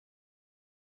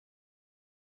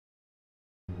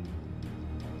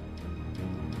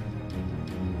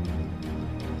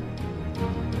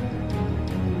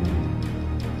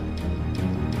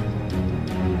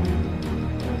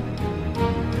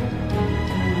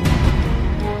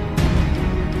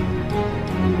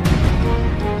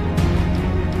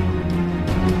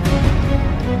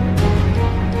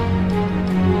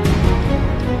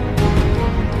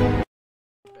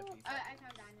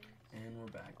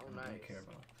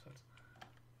episodes.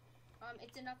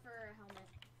 It's enough for a helmet.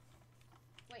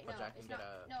 Wait, Oh, no, Jack it's can not. get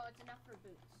a- No, it's enough for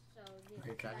boots. So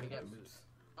Okay, can I get boots. boots?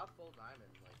 Not full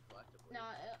diamond, like collectively. No,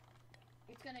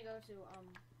 it's gonna go to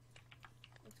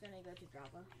It's gonna go to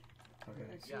Java.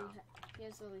 Okay. Yeah. He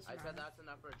has the least I amount said of- that's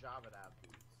enough for a Java to have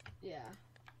boots. Yeah.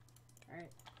 All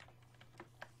right.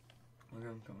 Okay,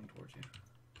 I'm coming towards you.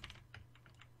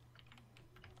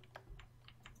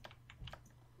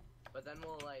 But then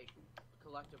we'll like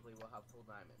collectively we'll have full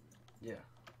diamond. Yeah.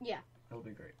 Yeah. That'll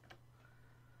be great.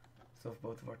 So if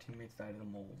both of our teammates die to the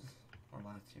moles, our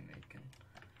last teammate can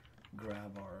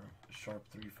grab our sharp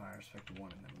 3 fire spec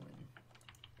 1 and then win.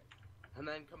 And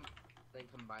then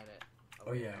combine it.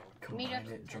 Oh yeah, combine Meetups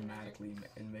it in 10 dramatically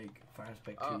minutes. and make fire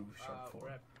spec 2 sharp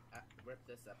 4. Rip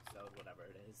this episode, whatever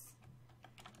it is.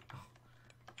 Oh.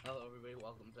 Hello everybody,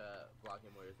 welcome to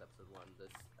Vlogging Warriors episode 1.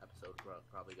 This episode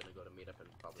probably gonna go to meetup and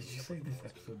probably. Did you say this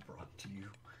episode brought to you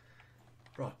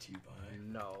by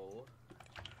No.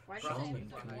 Why did Shaman you say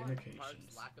episode one? Communications.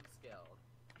 Mark's lack of skill.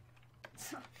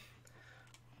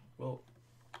 Well,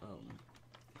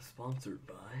 sponsored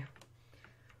by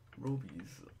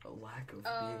Roby's lack of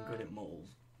being good at moles.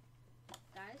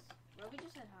 Guys, Roby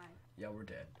just said hi. Yeah, we're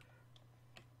dead.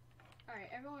 All right,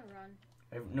 everyone run.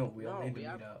 No, we all No, need to we meet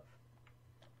have- up.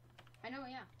 I know,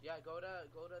 yeah. Yeah, go to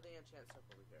the enchant stuff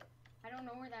over here. I don't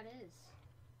know where that is.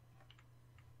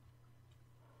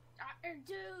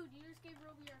 Dude, you just gave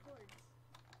Roby our cords.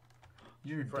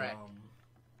 You're Frick. dumb.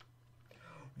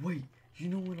 Wait, you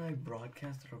know when I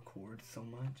broadcasted our chords so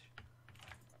much?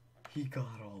 He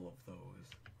got all of those.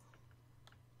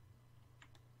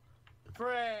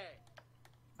 Frick!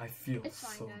 I feel It's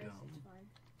fine, so guys. dumb. It's fine.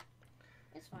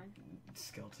 It's fine.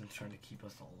 Skeleton's trying to keep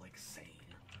us all like sane.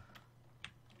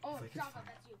 Oh, It's like it's Java, fine.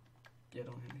 that's you. Yeah,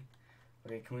 don't hit me.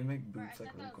 Okay, can we make boots I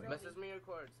like thought really that quick? was Mrs. Me your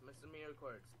cords, Mrs. Me your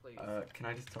cords, please. Can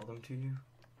I just tell them to you?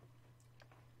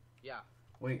 Yeah.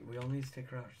 Wait, we all need to take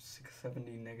her out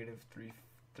 670 negative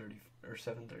 330 or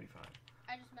 735.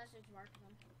 I just messaged Mark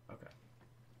them. Okay.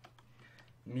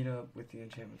 Meet up with the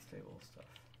enchantment stable stuff.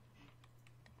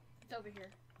 It's over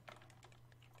here.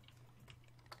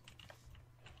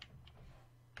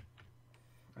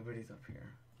 I bet he's up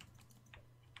here.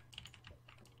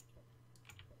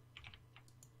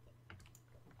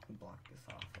 Block this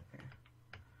off up here.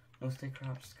 No, stay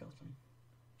crouched, skeleton.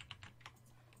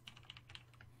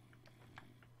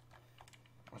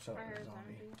 Watch out, I there's a heard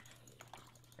zombie. zombie.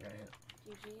 I got hit.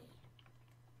 GG.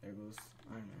 There goes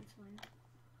Iron Man. It's fine.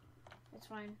 It's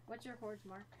fine. What's your cords,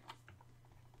 Mark?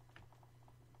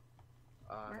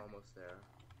 I'm Mark? almost there.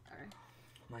 Alright.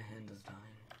 My hand is dying.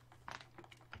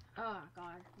 Oh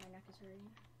god, my neck is hurting.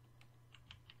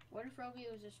 What if Roby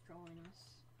was just trolling us?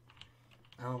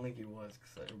 I don't think he was,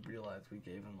 because I realized we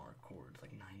gave him our chords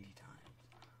like 90 times.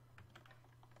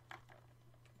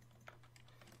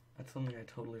 That's something I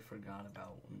totally forgot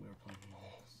about when we were playing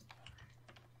moles.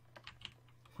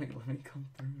 Wait, let me come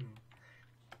through.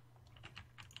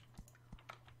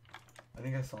 I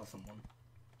think I saw someone.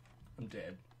 I'm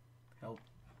dead. Help.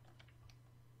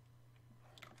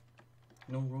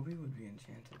 No, Roby would be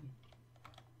enchanted.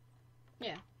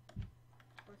 Yeah.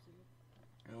 Of course he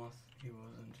did. Unless he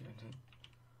was enchanted.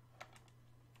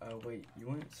 Wait, you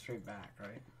went straight back,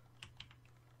 right?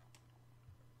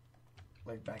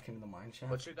 Like back into the mine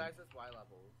shaft? What's your guys' Y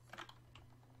levels?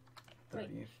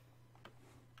 30.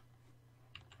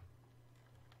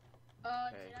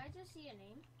 Okay. Did I just see a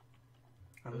name?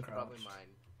 It I'm was crouched. probably mine.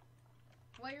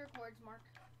 What are your cords, Mark?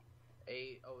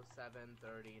 807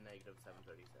 30 negative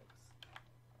 736.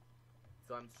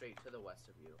 So I'm straight to the west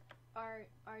of you. Are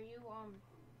you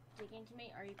digging to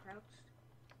me? Are you crouched?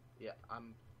 Yeah,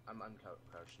 I'm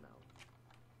uncrouched now.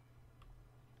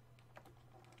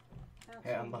 I don't Hey,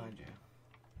 see I'm your behind name. you.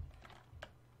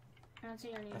 I don't see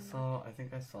your name. I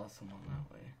think I saw someone that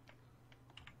way.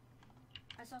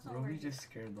 I saw someone Roby right here. just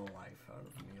scared the life out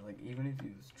of me. Like, even if he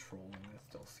was trolling, it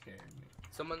still scared me.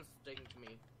 Someone's digging to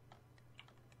me.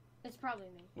 It's probably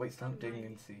me. Wait, stop I'm digging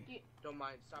mining. and see. Don't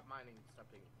mind. Stop mining. Stop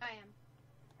digging. I am.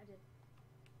 I did.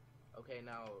 Okay,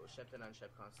 now shift and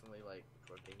unshift constantly, like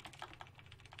working.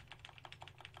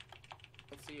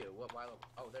 Let's see you. What? Why?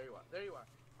 Oh, there you are. There you are.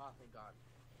 Oh, thank God.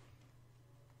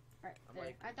 Alright, I'm, there.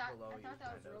 like, I thought below you, that was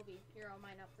kind of. Roby. Here, I'll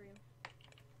mine up for you.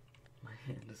 My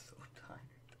hand is so tired.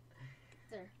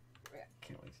 There.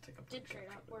 Can't wait to take up Dip straight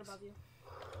up. We're above you.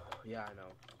 Yeah, I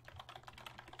know.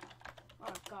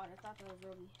 Oh god, I thought that was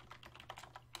Roby.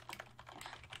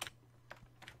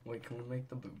 Wait, can we make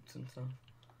the boots and stuff?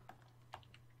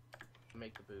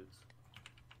 Make the boots.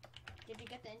 Did you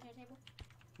get the enchant table?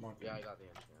 Mark Yeah, I it. got the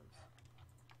enchants.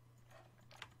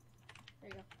 There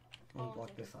you go. I'll I'll block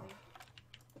take this it for off.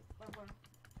 you. Hold on.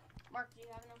 Mark, do you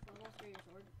have enough levels for your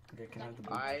sword? Okay, can I have the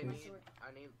can boots, I please?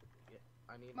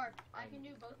 need. Mark, I can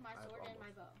do both my I have sword and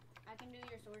my almost. bow. I can do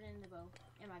your sword and the bow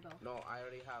and my bow. No, I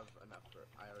already have enough for.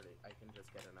 I can just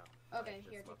get enough. Okay,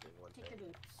 Just here, smoking one take the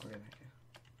thing. boots. Okay, thank you.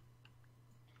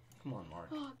 Come on,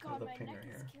 Mark. Oh god, the my pinger neck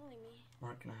here. is killing me.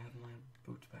 Mark, can I have my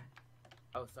boots back?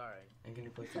 Oh, sorry. And can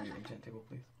you place them on the enchant table,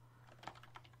 please?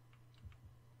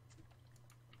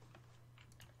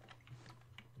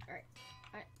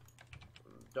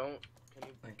 Don't. Can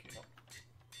you Thank you.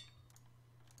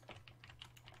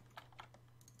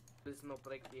 please no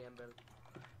break the anvil?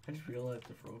 I just realized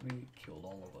if Roby killed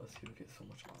all of us, he would get so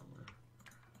much armor.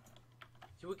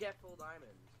 You would get full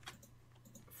diamond.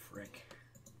 Frick.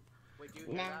 Wait, do you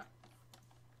hear Nah. that?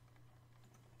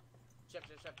 Shift.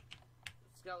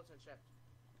 Skeleton shift.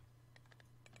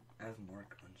 As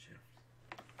Mark unshift.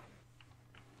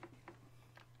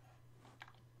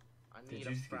 I Did need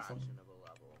you a see fraction something? of a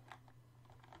level.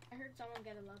 I heard someone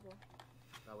get a level.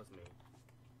 That was me.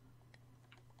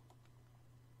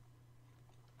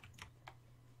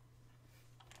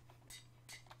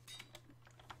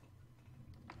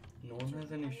 No one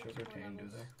has any I need sugar 2 more cane, do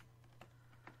levels.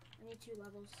 they? I need 2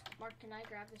 levels. Mark, can I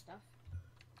grab the stuff?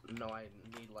 No, I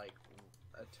need like.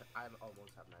 I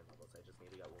almost have 9 levels. I just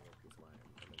need to get one more piece of iron,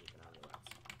 and then we can have the rest.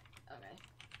 Okay.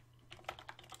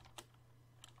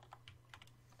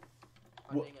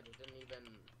 Oh, What? dang it! It didn't even.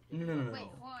 No. Wait,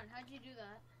 hold on. How'd you do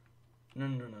that? No.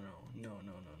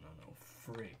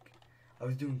 Frick. I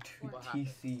was doing What happened?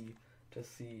 TC to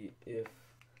see if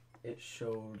it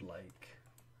showed like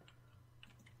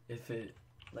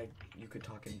you could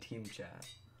talk in team chat.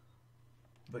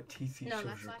 But TC No, shows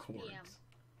that's records. PM.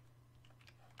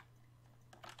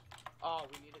 Oh,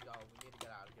 we need to go. We need to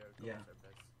get out of here. Go Yeah.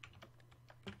 surface.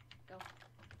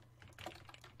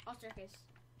 All staircase.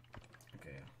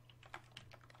 Okay, yeah.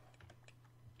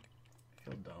 I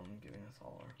feel dumb giving us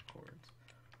all our cords.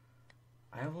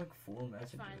 I have like 4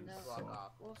 messages, fine, though. Block so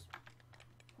off.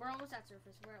 We're almost at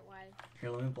surface. We're at wide.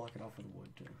 here, let me block it off with wood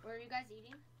too. Were you guys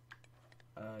eating?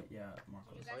 Yeah, Did you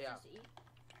Marcos. guys yeah. just eat?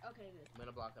 Okay, good. I'm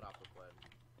gonna block it off with wood.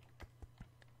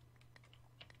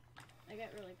 I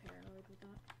get really paranoid with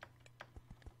that.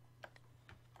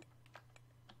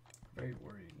 Very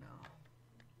worried now.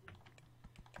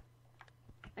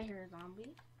 I hear a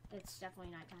zombie. It's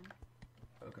definitely nighttime.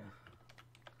 Okay.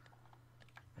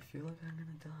 I feel like I'm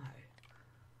gonna die.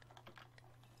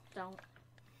 Don't.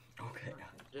 Okay.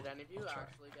 Did any of you I'll try.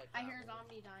 actually get? I hear a gravel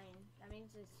zombie dying. That means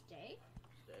it's day?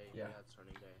 Day? Yeah. It's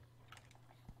turning day.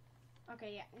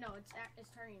 Okay, yeah. No, it's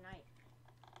turning night.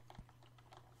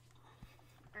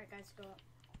 Alright, guys, go up.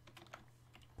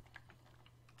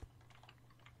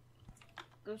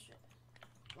 Go straight.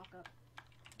 Walk up.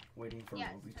 Waiting for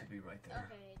Yeah, Ruby it's to be right there.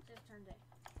 Okay, it just turned day.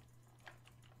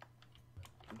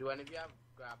 Do any of you have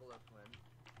gravel or flint?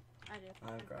 I do.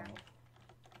 I have I've gravel.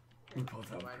 grabbed We both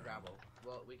have Grind gravel. gravel.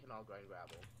 Well, we can all grind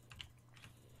gravel.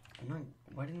 I'm not.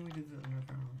 Why didn't we do the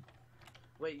underground?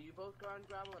 Wait, you both grind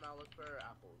gravel, and I'll look for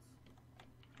apples.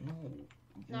 No.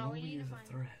 No, we Ruby need to is a find-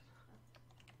 threat.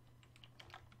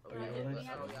 Okay, you know We what let's-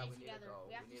 I have oh to yeah, stay we need to together. go.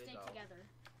 We have to need stay go. together.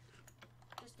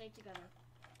 Just stay together.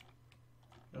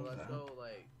 No, let's Okay. go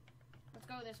like. Let's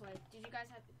go this way. Did you guys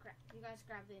you guys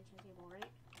grab the enchant table, right?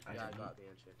 Yeah, I didn't. got the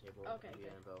enchant table. Okay, and the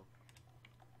good. anvil.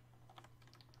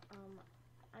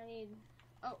 I need.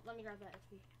 Oh, let me grab that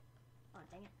XP. Oh,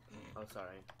 dang it. Oh,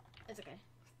 sorry. It's okay.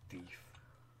 Thief.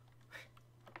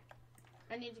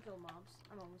 I need to kill mobs.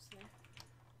 I'm almost there.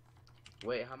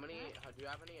 Wait, how many? Do you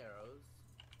have any arrows?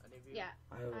 Any of you? Yeah,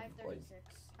 I I have have like 36.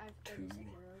 I have 36 2.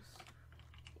 arrows.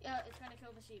 Yeah, it's gonna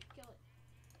kill the sheep. Kill it.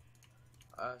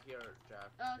 Here, Jack.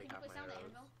 Can take you half put my down the arrows.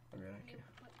 anvil? Okay, Can thank you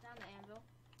you. put down the anvil?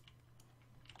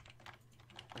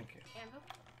 Thank you. Anvil?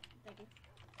 Thank you.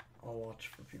 I'll watch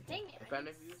for people. Dang it! If I any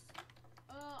need of you,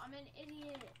 Oh, I'm an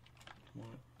idiot. What?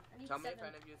 I need tell me if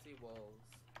 7. any of you see wolves.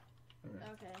 Okay.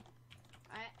 Okay.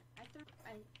 I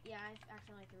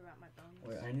accidentally threw out my bones.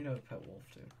 Wait, I need a pet wolf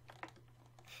too.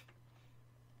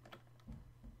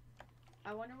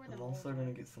 I wonder where the I'm moles also are.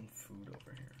 gonna get some food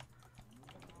over here.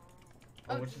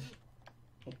 Oh, which did is. you-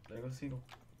 Oh, there goes Seagull.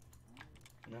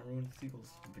 And that ruined Seagull's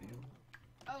video.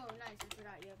 Oh, nice. I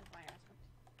forgot you have a fire aspect.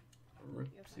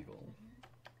 Rip You have fire Seagull. aspect.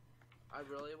 I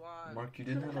really want. Mark, you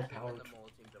didn't have a power. the mole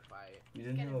team to fight. You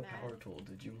didn't have a getting power mad. tool,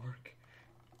 did you, Mark?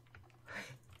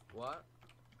 What?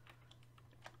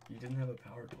 You didn't have a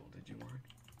power tool, did you, Mark?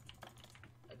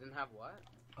 I didn't have what?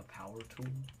 A power tool?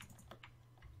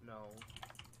 No.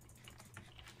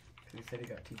 Because he said he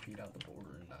got TP'd out the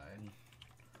border and died.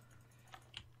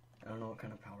 I don't know what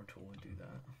kind of power tool would do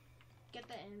that. Get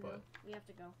the anvil. But- We have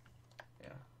to go. Yeah.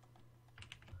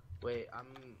 Wait, I'm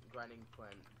grinding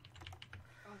flint.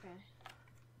 Okay.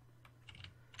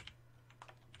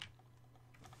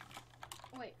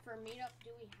 Wait, for meetup, do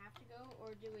we have to go,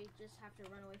 or do we just have to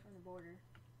run away from the border?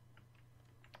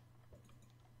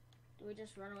 Do we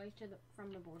just run away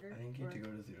from the border? I think you or... need to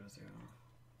go to 0-0.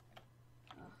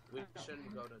 We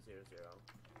shouldn't go to 0-0.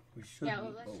 We should, Yeah,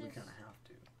 well, but we kind of have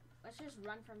to. Let's just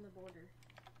run from the border.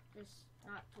 Just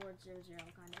not towards 0-0,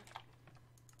 kind of.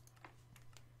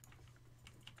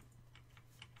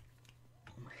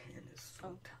 Oh, my hand is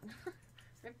so tight.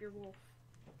 Rip your wolf.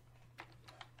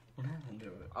 What happened to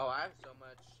it? Oh, I have so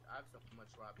much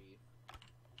raw beef.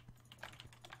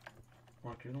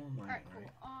 Mark, you're the one mining, Alright, cool.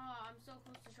 right? Oh, I'm so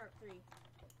close to sharp 3.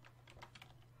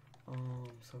 Oh,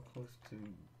 I'm so close to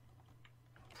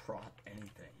prot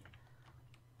anything.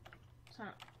 So,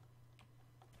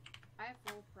 I have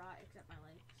full prot except my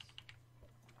legs.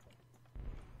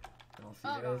 I'll see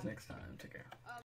you guys God. next time. Take care.